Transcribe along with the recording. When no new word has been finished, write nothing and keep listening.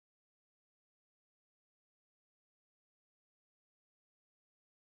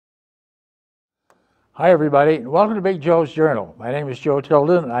Hi everybody, and welcome to Big Joe's Journal. My name is Joe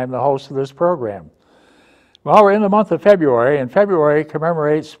Tilden, and I'm the host of this program. Well, we're in the month of February, and February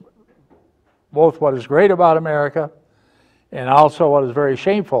commemorates both what is great about America and also what is very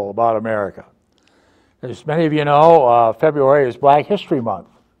shameful about America. As many of you know, February is Black History Month.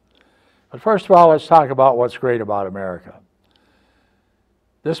 But first of all, let's talk about what's great about America.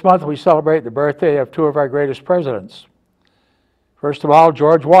 This month we celebrate the birthday of two of our greatest presidents. First of all,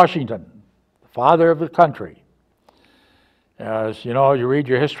 George Washington, father of the country. As you know, you read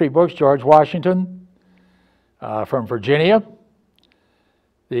your history books, George Washington from Virginia,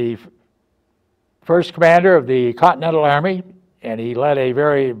 the first commander of the Continental Army, and he led a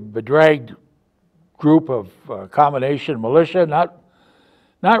very bedraggled group of combination militia, not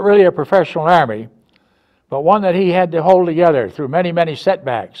really a professional army, but one that he had to hold together through many, many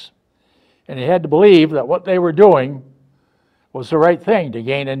setbacks. And he had to believe that what they were doing was the right thing to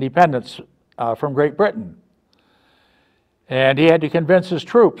gain independence from Great Britain. And he had to convince his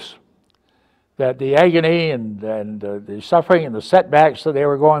troops that the agony and the suffering and the setbacks that they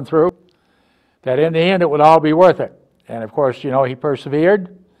were going through, that in the end it would all be worth it. And of course, you know, he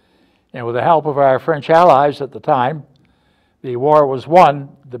persevered, and with the help of our French allies at the time, the war was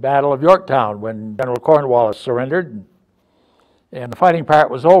won, the Battle of Yorktown, when General Cornwallis surrendered, and the fighting part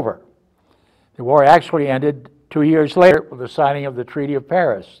was over. The war actually ended 2 years later with the signing of the Treaty of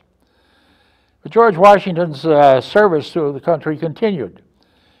Paris. But George Washington's service to the country continued.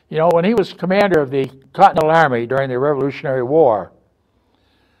 You know, when he was commander of the Continental Army during the Revolutionary War,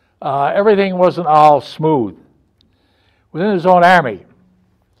 everything wasn't all smooth. Within his own army,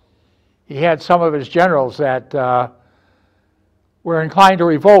 he had some of his generals that were inclined to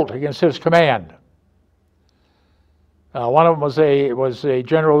revolt against his command. One of them was a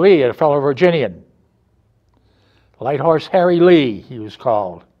General Lee, a fellow Virginian. Light Horse Harry Lee, he was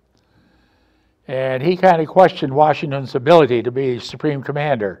called. And he kind of questioned Washington's ability to be supreme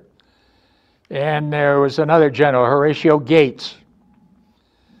commander. And there was another general, Horatio Gates,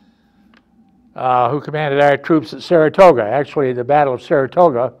 who commanded our troops at Saratoga. Actually, the Battle of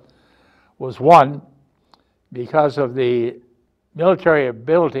Saratoga was won because of the military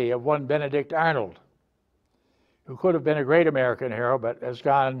ability of one Benedict Arnold, who could have been a great American hero, but has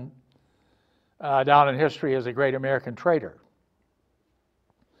gone down in history as a great American traitor.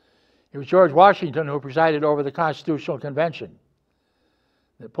 It was George Washington who presided over the Constitutional Convention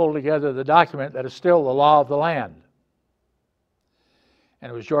that pulled together the document that is still the law of the land.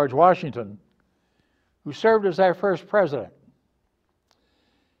 And it was George Washington who served as our first president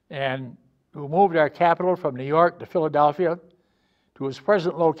and who moved our capital from New York to Philadelphia to its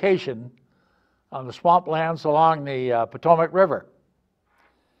present location on the swamplands along the Potomac River.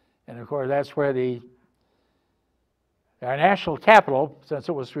 And of course, that's where our national capital, since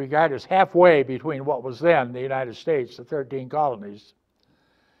it was regarded as halfway between what was then the United States, the 13 colonies,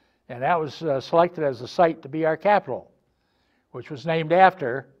 and that was selected as the site to be our capital, which was named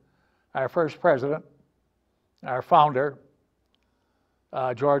after our first president, our founder,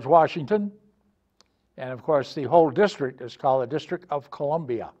 George Washington. And of course, the whole district is called the District of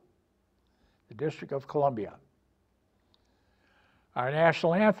Columbia. The District of Columbia. Our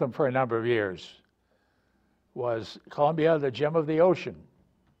national anthem for a number of years was Columbia, the Gem of the Ocean.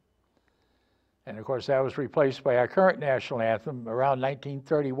 And of course, that was replaced by our current national anthem around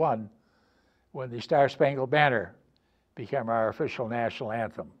 1931, when the Star-Spangled Banner became our official national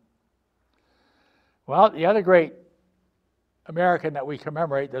anthem. Well, the other great American that we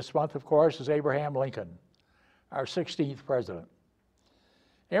commemorate this month, of course, is Abraham Lincoln, our 16th president.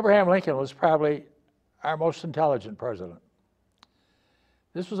 Abraham Lincoln was probably our most intelligent president.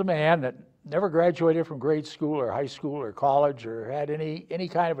 This was a man that never graduated from grade school or high school or college or had any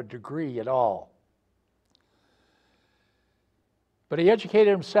kind of a degree at all. But he educated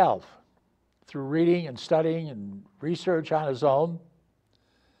himself through reading and studying and research on his own.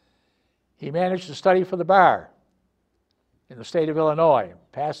 He managed to study for the bar in the state of Illinois,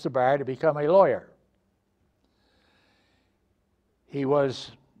 passed the bar to become a lawyer. He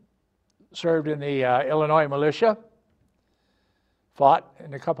served in the Illinois militia, fought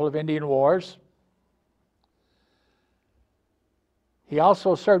in a couple of Indian wars. He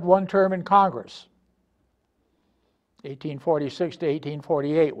also served one term in Congress, 1846 to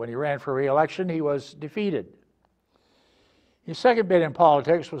 1848. When he ran for re-election, he was defeated. His second bid in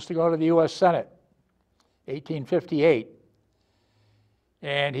politics was to go to the U.S. Senate, 1858.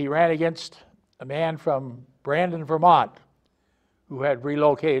 And he ran against a man from Brandon, Vermont, who had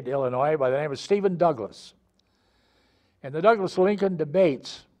relocated to Illinois by the name of Stephen Douglas. And the Douglas-Lincoln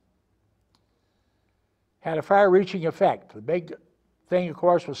debates had a far-reaching effect. The big thing, of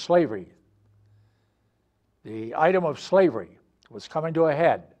course, was slavery. the item of slavery was coming to a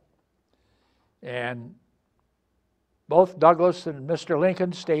head. And both Douglas and Mr.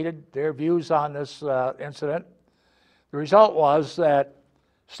 Lincoln stated their views on this incident. The result was that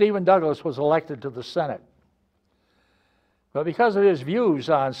Stephen Douglas was elected to the Senate. But because of his views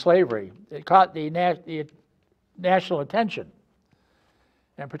on slavery, it caught the national attention,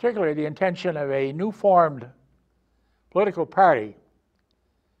 and particularly the attention of a new formed political party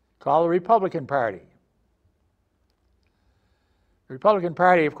called the Republican Party. The Republican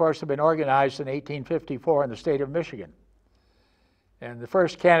Party, of course, had been organized in 1854 in the state of Michigan. And the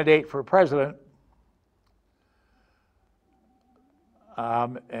first candidate for president,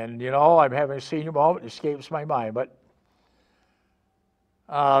 and you know, I'm having a senior moment, it escapes my mind, but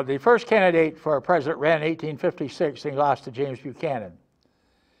the first candidate for president ran in 1856 and he lost to James Buchanan.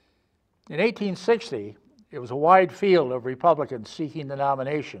 In 1860, it was a wide field of Republicans seeking the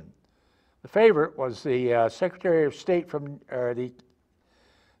nomination. The favorite was the Secretary of State from, the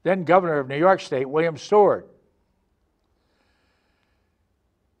then Governor of New York State, William Seward.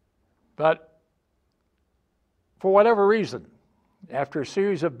 But for whatever reason, after a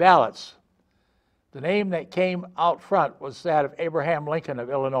series of ballots, the name that came out front was that of Abraham Lincoln of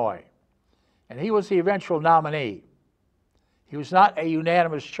Illinois, and he was the eventual nominee. He was not a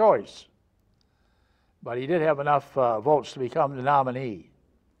unanimous choice, but he did have enough votes to become the nominee.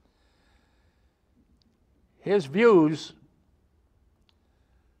 His views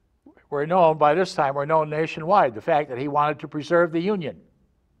were known, by this time, were known nationwide. The fact that he wanted to preserve the Union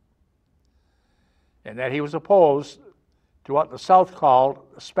and that he was opposed to what the South called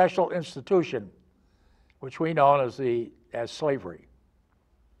a special institution, which we know as slavery.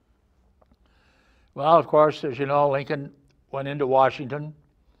 Well, of course, as you know, Lincoln went into Washington,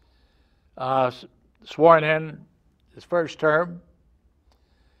 sworn in his first term.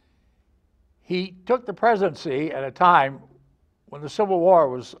 He took the presidency at a time when the Civil War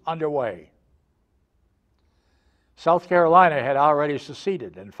was underway. South Carolina had already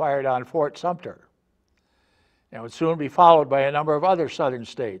seceded and fired on Fort Sumter, and would soon be followed by a number of other southern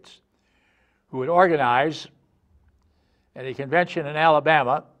states who would organize at a convention in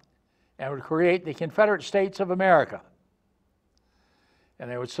Alabama and would create the Confederate States of America. And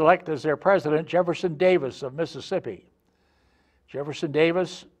they would select as their president Jefferson Davis of Mississippi. Jefferson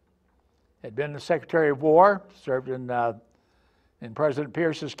Davis had been the Secretary of War, served in President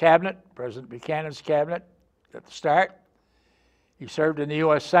Pierce's cabinet, President Buchanan's cabinet at the start. He served in the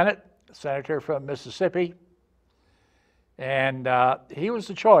U.S. Senate, a senator from Mississippi, and he was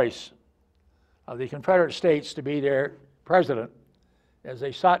the choice of the Confederate States to be their president as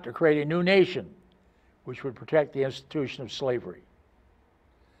they sought to create a new nation which would protect the institution of slavery.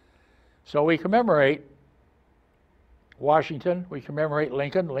 So we commemorate Washington, we commemorate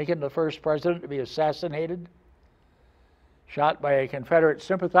Lincoln, the first president to be assassinated, shot by a Confederate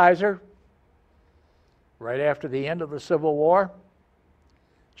sympathizer right after the end of the Civil War,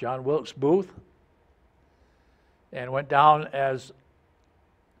 John Wilkes Booth, and went down as,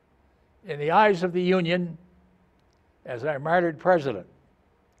 in the eyes of the Union, as our martyred president.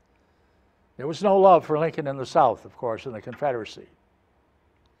 There was no love for Lincoln in the South, of course, in the Confederacy.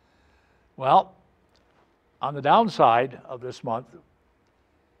 Well, on the downside of this month,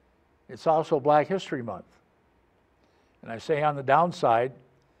 it's also Black History Month. And I say on the downside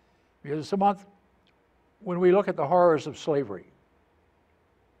because it's a month when we look at the horrors of slavery.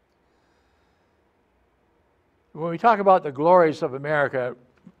 When we talk about the glories of America,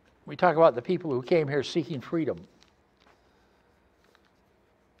 we talk about the people who came here seeking freedom.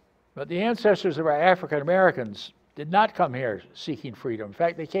 But the ancestors of our African Americans did not come here seeking freedom. In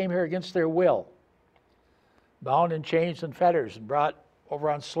fact, they came here against their will, bound in chains and fetters and brought over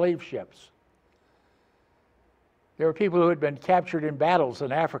on slave ships. There were people who had been captured in battles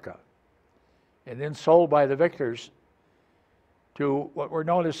in Africa and then sold by the victors to what were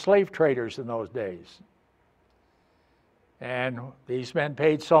known as slave traders in those days. And these men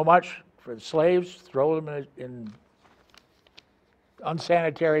paid so much for the slaves, throw them in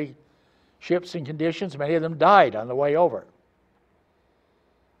unsanitary ships and conditions. Many of them died on the way over.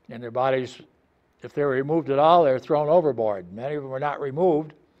 And their bodies, if they were removed at all, they were thrown overboard. Many of them were not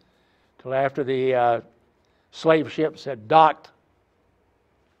removed till after the slave ships had docked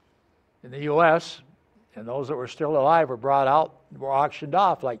in the U.S., and those that were still alive were brought out and were auctioned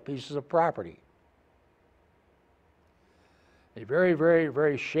off like pieces of property. A very, very,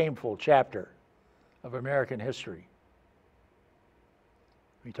 very shameful chapter of American history.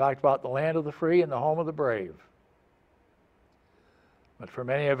 We talked about the land of the free and the home of the brave. But for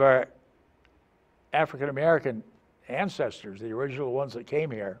many of our African American ancestors, the original ones that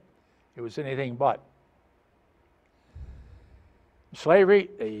came here, it was anything but. Slavery,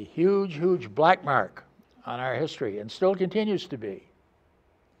 a huge, huge black mark on our history, and still continues to be.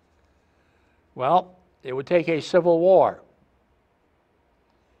 Well, it would take a civil war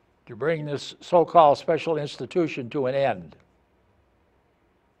to bring this so-called special institution to an end,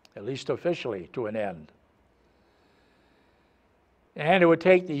 at least officially to an end. And it would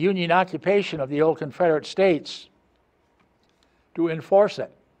take the Union occupation of the old Confederate States to enforce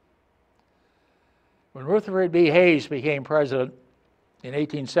it. When Rutherford B. Hayes became president in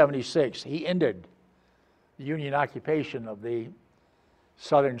 1876, he ended the Union occupation of the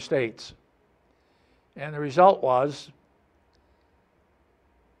southern states. And the result was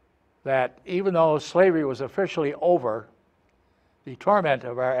that even though slavery was officially over, the torment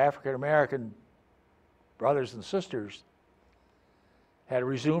of our African American brothers and sisters had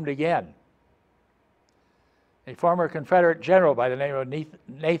resumed again. A former Confederate general by the name of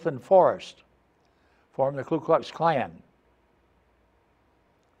Nathan Forrest formed the Ku Klux Klan.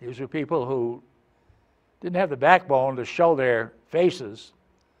 These were people who didn't have the backbone to show their faces,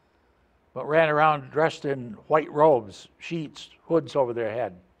 but ran around dressed in white robes, sheets, hoods over their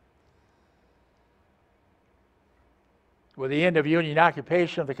head. With the end of Union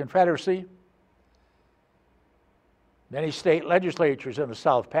occupation of the Confederacy, many state legislatures in the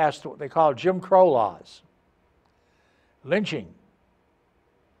South passed what they called Jim Crow laws. Lynching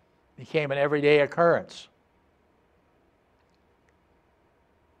became an everyday occurrence.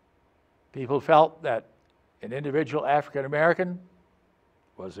 People felt that an individual African American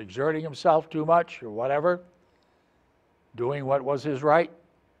was exerting himself too much or whatever, doing what was his right.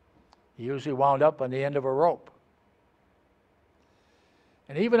 He usually wound up on the end of a rope.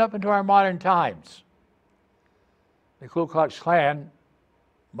 And even up into our modern times, the Ku Klux Klan,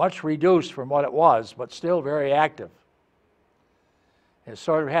 much reduced from what it was, but still very active, has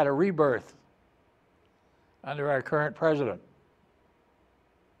sort of had a rebirth under our current president.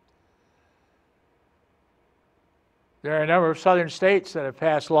 There are a number of southern states that have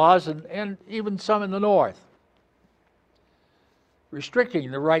passed laws, and even some in the north,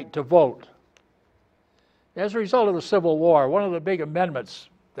 restricting the right to vote. As a result of the Civil War, one of the big amendments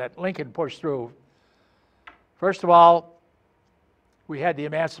that Lincoln pushed through, first of all, we had the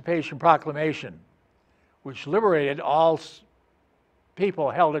Emancipation Proclamation, which liberated all people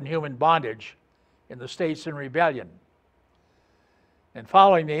held in human bondage in the states in rebellion. And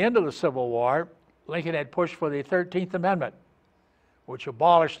following the end of the Civil War, Lincoln had pushed for the 13th Amendment, which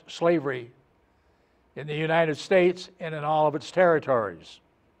abolished slavery in the United States and in all of its territories.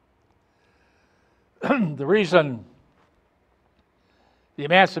 The reason the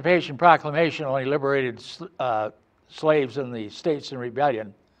Emancipation Proclamation only liberated slaves in the states in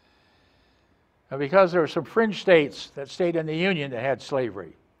rebellion, because there were some fringe states that stayed in the Union that had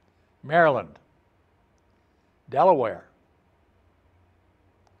slavery. Maryland, Delaware,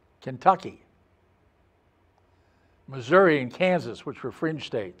 Kentucky, Missouri and Kansas, which were fringe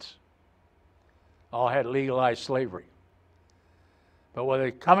states, all had legalized slavery. But with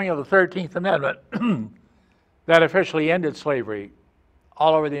the coming of the 13th Amendment, that officially ended slavery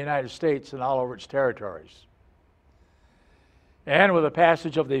all over the United States and all over its territories. And with the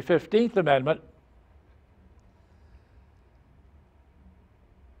passage of the 15th Amendment,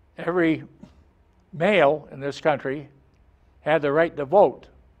 every male in this country had the right to vote.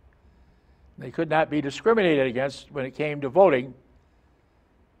 They could not be discriminated against when it came to voting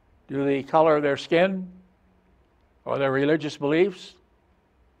due to the color of their skin or their religious beliefs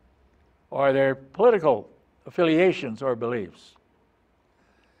or their political affiliations or beliefs.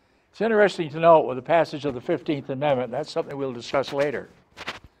 It's interesting to note with the passage of the 15th Amendment, that's something we'll discuss later.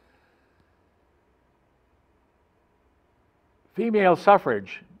 Female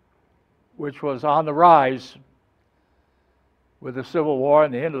suffrage, which was on the rise with the Civil War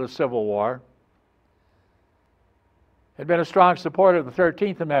and the end of the Civil War, had been a strong supporter of the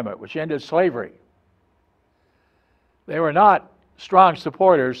 13th Amendment, which ended slavery. They were not strong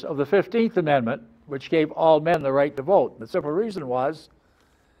supporters of the 15th Amendment, which gave all men the right to vote. The simple reason was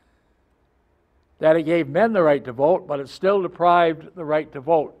that it gave men the right to vote, but it still deprived the right to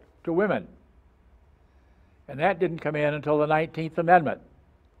vote to women. And that didn't come in until the 19th Amendment,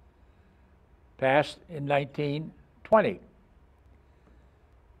 passed in 1920.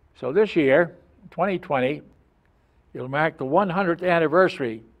 So this year, 2020, it'll mark the 100th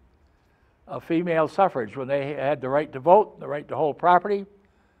anniversary of female suffrage, when they had the right to vote, the right to hold property,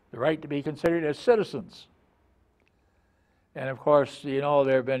 the right to be considered as citizens. And of course, you know,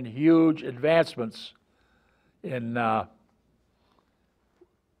 there have been huge advancements in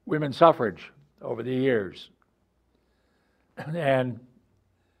women's suffrage over the years. And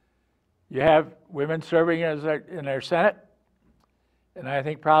you have women serving in their Senate, And I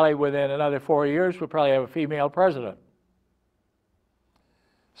think probably within another 4 years, we'll probably have a female president.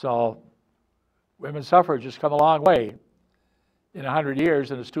 So women's suffrage has come a long way in 100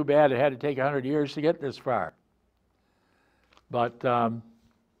 years, and it's too bad it had to take 100 years to get this far. But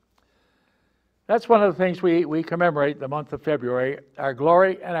that's one of the things we commemorate the month of February, our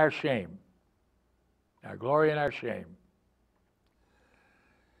glory and our shame. Our glory and our shame.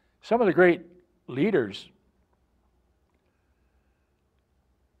 Some of the great leaders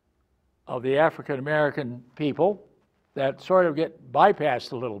of the African American people that sort of get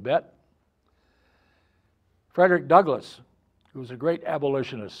bypassed a little bit. Frederick Douglass, who was a great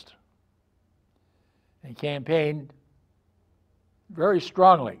abolitionist and campaigned very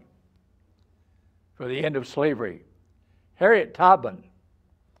strongly for the end of slavery. Harriet Tubman,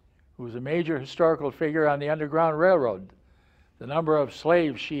 who was a major historical figure on the Underground Railroad, the number of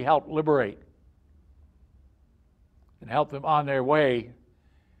slaves she helped liberate and help them on their way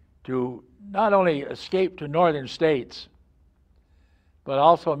to not only escape to northern states, but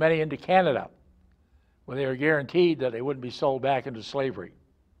also many into Canada, where they were guaranteed that they wouldn't be sold back into slavery.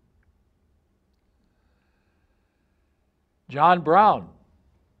 John Brown,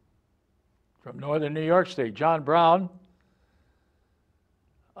 from northern New York State. John Brown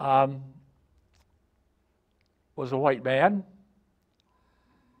was a white man,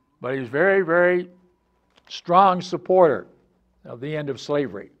 but he was very, very strong supporter of the end of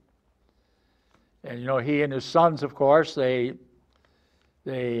slavery. And you know, he and his sons, of course, they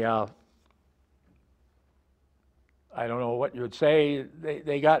I don't know what you would say,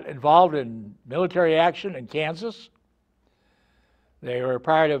 they got involved in military action in Kansas. They were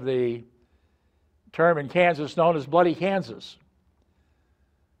part of the term in Kansas known as Bloody Kansas,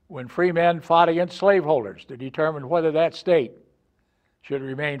 when free men fought against slaveholders to determine whether that state should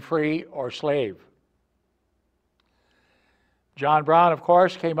remain free or slave. John Brown, of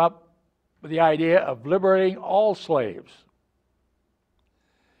course, came up with the idea of liberating all slaves.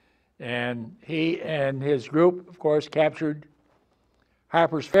 And he and his group, of course, captured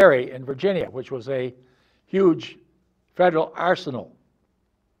Harper's Ferry in Virginia, which was a huge federal arsenal.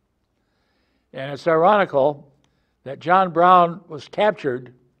 And it's ironical that John Brown was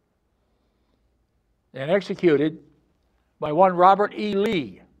captured and executed by one Robert E.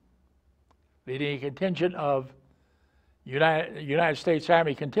 Lee, leading a contingent of United States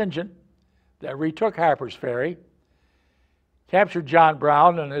Army contingent that retook Harper's Ferry, captured John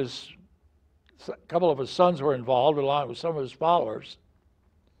Brown, and a couple of his sons were involved along with some of his followers.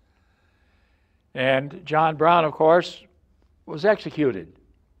 And John Brown, of course, was executed.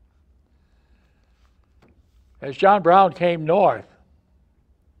 As John Brown came north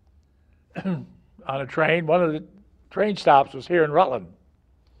on a train, one of the train stops was here in Rutland.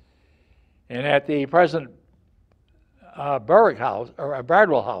 And at the present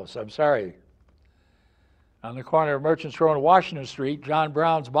Bardwell House, on the corner of Merchants Row and Washington Street, John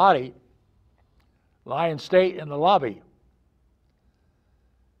Brown's body lie in state in the lobby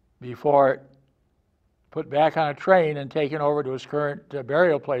before put back on a train and taken over to his current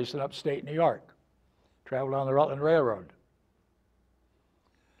burial place in upstate New York. Traveled on the Rutland Railroad.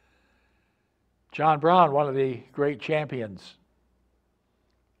 John Brown, one of the great champions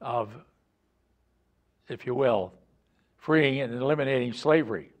of, if you will, freeing and eliminating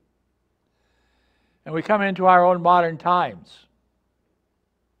slavery. And we come into our own modern times.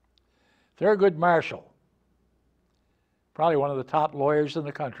 Thurgood Marshall, probably one of the top lawyers in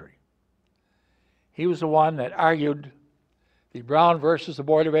the country. He was the one that argued the Brown versus the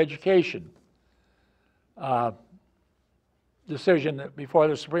Board of Education decision before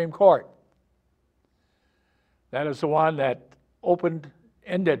the Supreme Court. That is the one that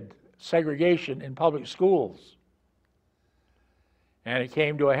ended segregation in public schools. And it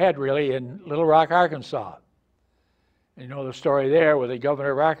came to a head, really, in Little Rock, Arkansas. And you know the story there where the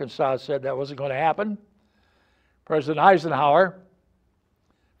governor of Arkansas said that wasn't going to happen. President Eisenhower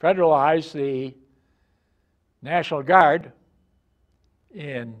federalized the National Guard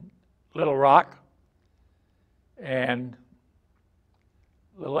in Little Rock, and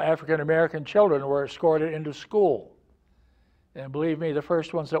little African-American children were escorted into school. And believe me, the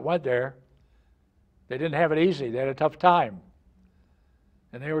first ones that went there, they didn't have it easy. They had a tough time.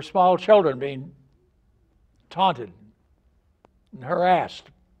 And they were small children being taunted and harassed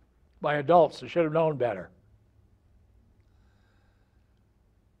by adults that should have known better.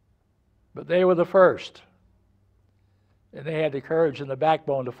 But they were the first. And they had the courage and the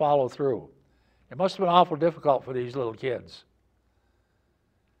backbone to follow through. It must have been awful difficult for these little kids,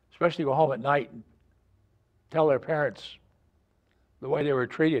 especially go home at night and tell their parents the way they were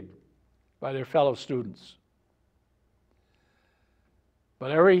treated by their fellow students. But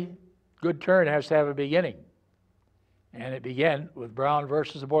every good turn has to have a beginning. And it began with Brown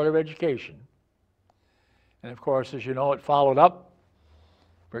versus the Board of Education. And of course, as you know, it followed up.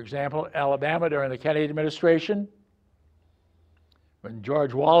 For example, Alabama during the Kennedy administration, when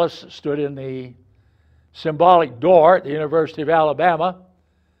George Wallace stood in the symbolic door at the University of Alabama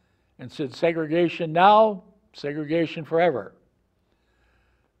and said, segregation now, segregation forever.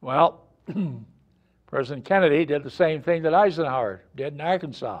 Well, President Kennedy did the same thing that Eisenhower did in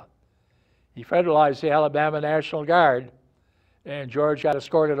Arkansas. He federalized the Alabama National Guard, and George got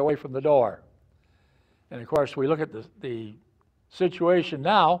escorted away from the door. And of course, we look at the situation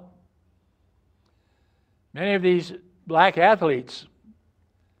now. Many of these black athletes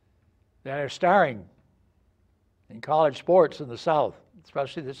that are starring in college sports in the South,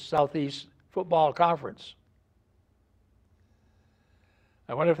 especially the Southeast Football Conference,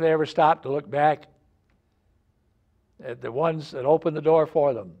 I wonder if they ever stop to look back at the ones that opened the door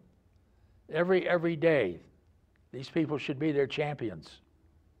for them. Every day, these people should be their champions.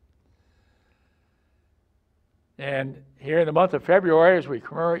 And here in the month of February, as we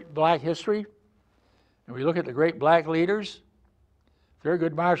commemorate Black history, and we look at the great black leaders,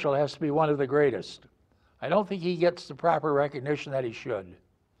 Thurgood Marshall has to be one of the greatest. I don't think he gets the proper recognition that he should.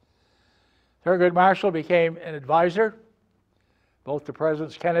 Thurgood Marshall became an advisor both to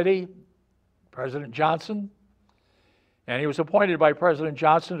Presidents Kennedy, President Johnson, and he was appointed by President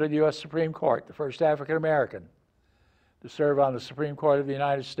Johnson to the U.S. Supreme Court, the first African American to serve on the Supreme Court of the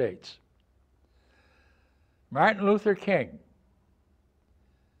United States. Martin Luther King,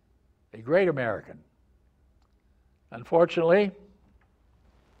 a great American. Unfortunately,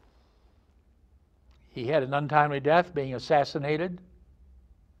 he had an untimely death, being assassinated.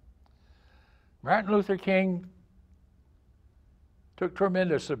 Martin Luther King took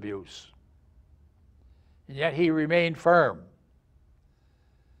tremendous abuse, and yet he remained firm.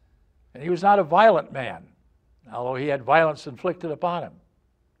 And he was not a violent man, although he had violence inflicted upon him.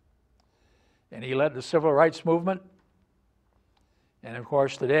 And he led the civil rights movement. And of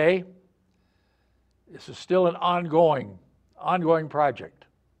course, today, this is still an ongoing project.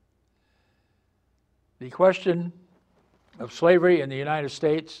 The question of slavery in the United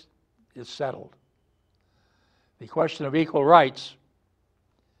States is settled. The question of equal rights,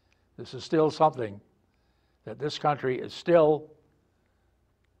 this is still something that this country is still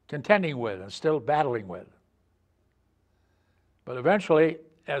contending with and still battling with. But eventually,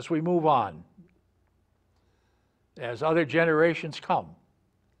 as we move on, as other generations come,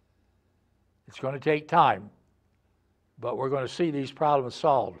 it's going to take time, but we're going to see these problems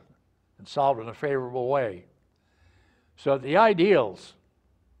solved, and solved in a favorable way. So the ideals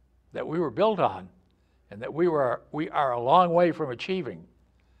that we were built on and that we are a long way from achieving,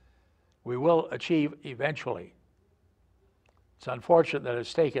 we will achieve eventually. It's unfortunate that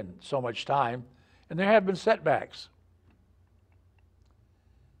it's taken so much time, and there have been setbacks.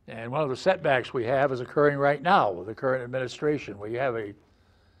 And one of the setbacks we have is occurring right now with the current administration, where you have a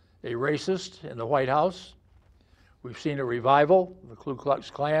racist in the White House. We've seen a revival of the Ku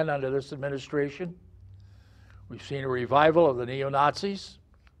Klux Klan under this administration. We've seen a revival of the neo-Nazis.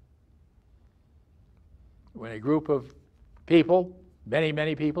 When a group of people,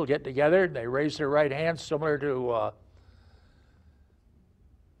 many people, get together and they raise their right hands, similar to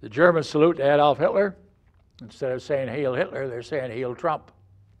the German salute to Adolf Hitler, instead of saying "Hail Hitler," they're saying "Hail Trump."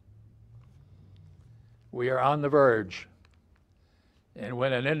 We are on the verge. And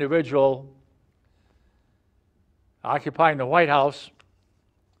when an individual occupying the White House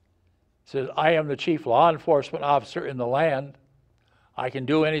says, "I am the chief law enforcement officer in the land, I can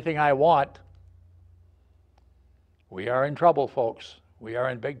do anything I want," we are in trouble, folks. We are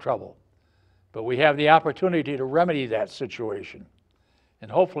in big trouble. But we have the opportunity to remedy that situation.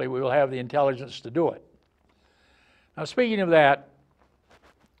 And hopefully we will have the intelligence to do it. Now, speaking of that,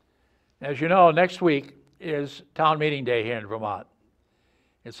 as you know, next week is town meeting day here in Vermont.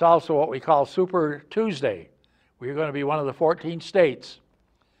 It's also what we call Super Tuesday. We're going to be one of the 14 states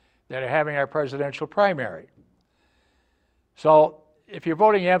that are having our presidential primary. So if you're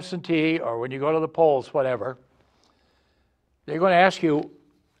voting absentee or when you go to the polls, whatever, they're going to ask you,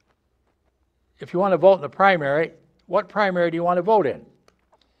 if you want to vote in the primary, what primary do you want to vote in?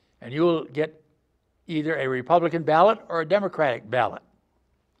 And you will get either a Republican ballot or a Democratic ballot.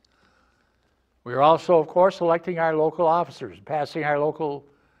 We are also, of course, electing our local officers, passing our local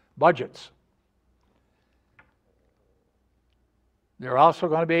budgets. There are also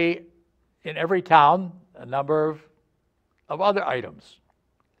going to be, in every town, a number of other items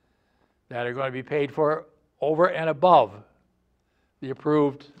that are going to be paid for over and above the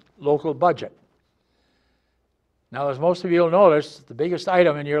approved local budget. Now, as most of you will notice, the biggest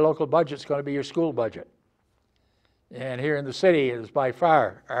item in your local budget is going to be your school budget. And here in the city, it is by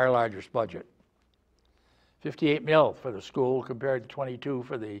far our largest budget. 58 mil for the school compared to 22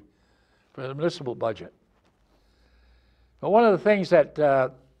 for the municipal budget. But one of the things that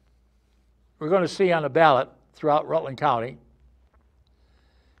we're going to see on the ballot throughout Rutland County,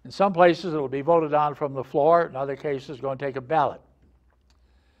 in some places it will be voted on from the floor, in other cases it's going to take a ballot.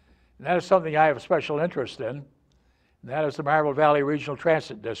 And that is something I have a special interest in, and that is the Marble Valley Regional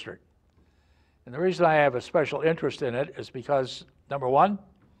Transit District. And the reason I have a special interest in it is because, number one,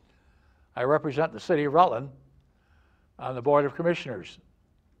 I represent the city of Rutland on the Board of Commissioners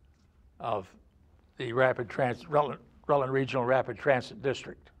of the Rutland Regional Rapid Transit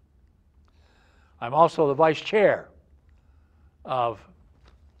District. I'm also the vice chair of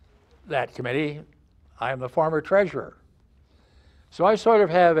that committee. I am the former treasurer. So I sort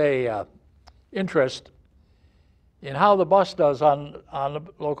of have a interest in how the bus does on the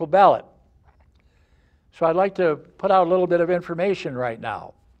local ballot. So I'd like to put out a little bit of information right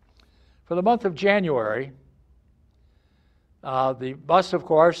now. For the month of January, the bus, of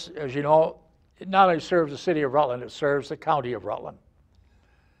course, as you know, it not only serves the city of Rutland, it serves the county of Rutland.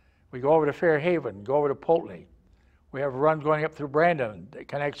 We go over to Fairhaven, go over to Poultney. We have a run going up through Brandon that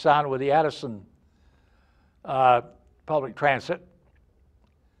connects on with the Addison public transit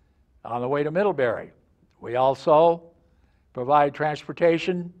on the way to Middlebury. We also provide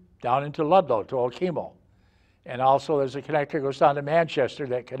transportation down into Ludlow to Okemo. And also there's a connector that goes down to Manchester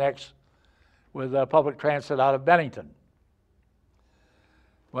that connects with public transit out of Bennington.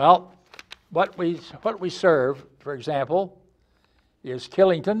 Well, what we serve, for example, is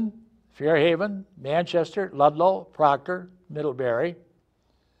Killington, Fairhaven, Manchester, Ludlow, Proctor, Middlebury.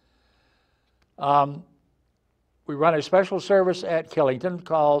 We run a special service at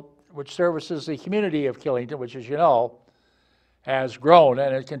Killington which services the community of Killington, which, as you know, has grown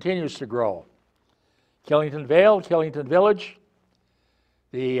and it continues to grow. Killington Vale, Killington Village,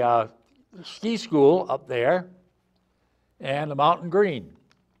 the ski school up there, and the Mountain Green.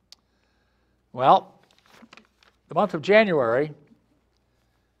 Well, the month of January,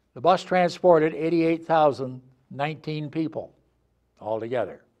 the bus transported 88,019 people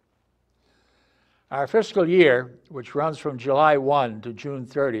altogether. Our fiscal year, which runs from July 1 to June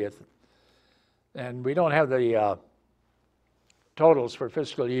 30th, and we don't have the totals for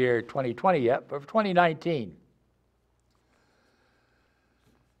fiscal year 2020 yet, but for 2019,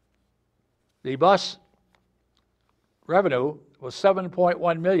 the bus revenue was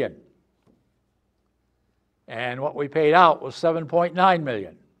 $7.1 million, and what we paid out was $7.9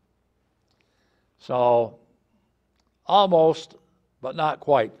 million. So almost, but not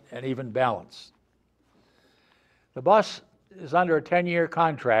quite, an even balance. The bus is under a 10-year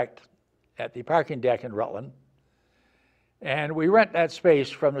contract at the parking deck in Rutland, and we rent that space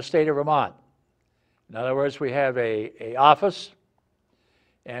from the state of Vermont. In other words, we have an office,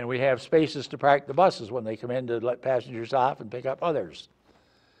 and we have spaces to park the buses when they come in to let passengers off and pick up others.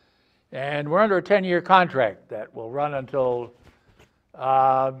 And we're under a 10-year contract that will run until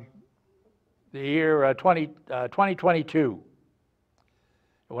the year 2022.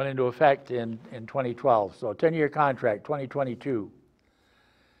 It went into effect in 2012, so 10-year contract, 2022.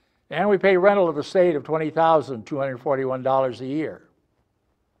 And we pay rental to the state of $20,241 a year.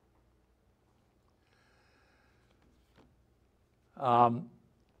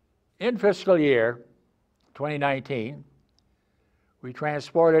 In fiscal year 2019, we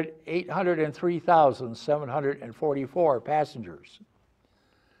transported 803,744 passengers.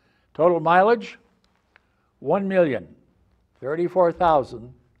 Total mileage,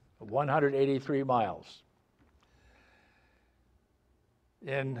 1,034,183 miles.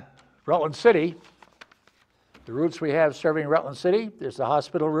 In Rutland City, the routes we have serving Rutland City, there's the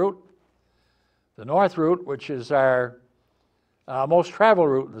hospital route, the north route, which is our most traveled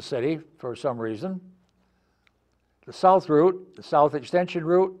route in the city for some reason, the south route, the south extension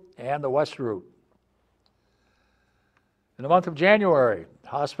route, and the west route. In the month of January,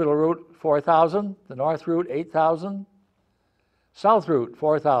 hospital route 4,000, the north route 8,000, south route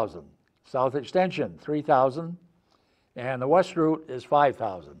 4,000, south extension 3,000, and the west route is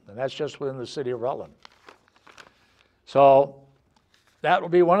 5,000, and that's just within the city of Rutland. So that will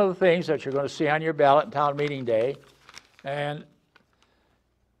be one of the things that you're going to see on your ballot in town meeting day. And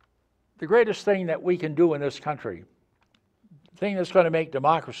the greatest thing that we can do in this country, the thing that's going to make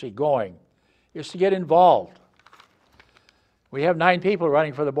democracy going, is to get involved. We have 9 people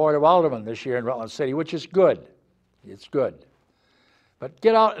running for the Board of Aldermen this year in Rutland City, which is good. It's good. But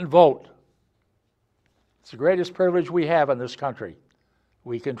get out and vote. It's the greatest privilege we have in this country.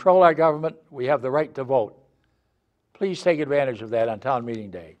 We control our government. We have the right to vote. please take advantage of that on town meeting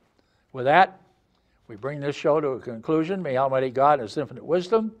day. With that, we bring this show to a conclusion. May Almighty God in His infinite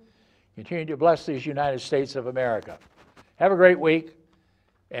wisdom continue to bless these United States of America. Have a great week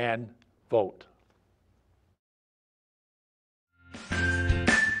and vote.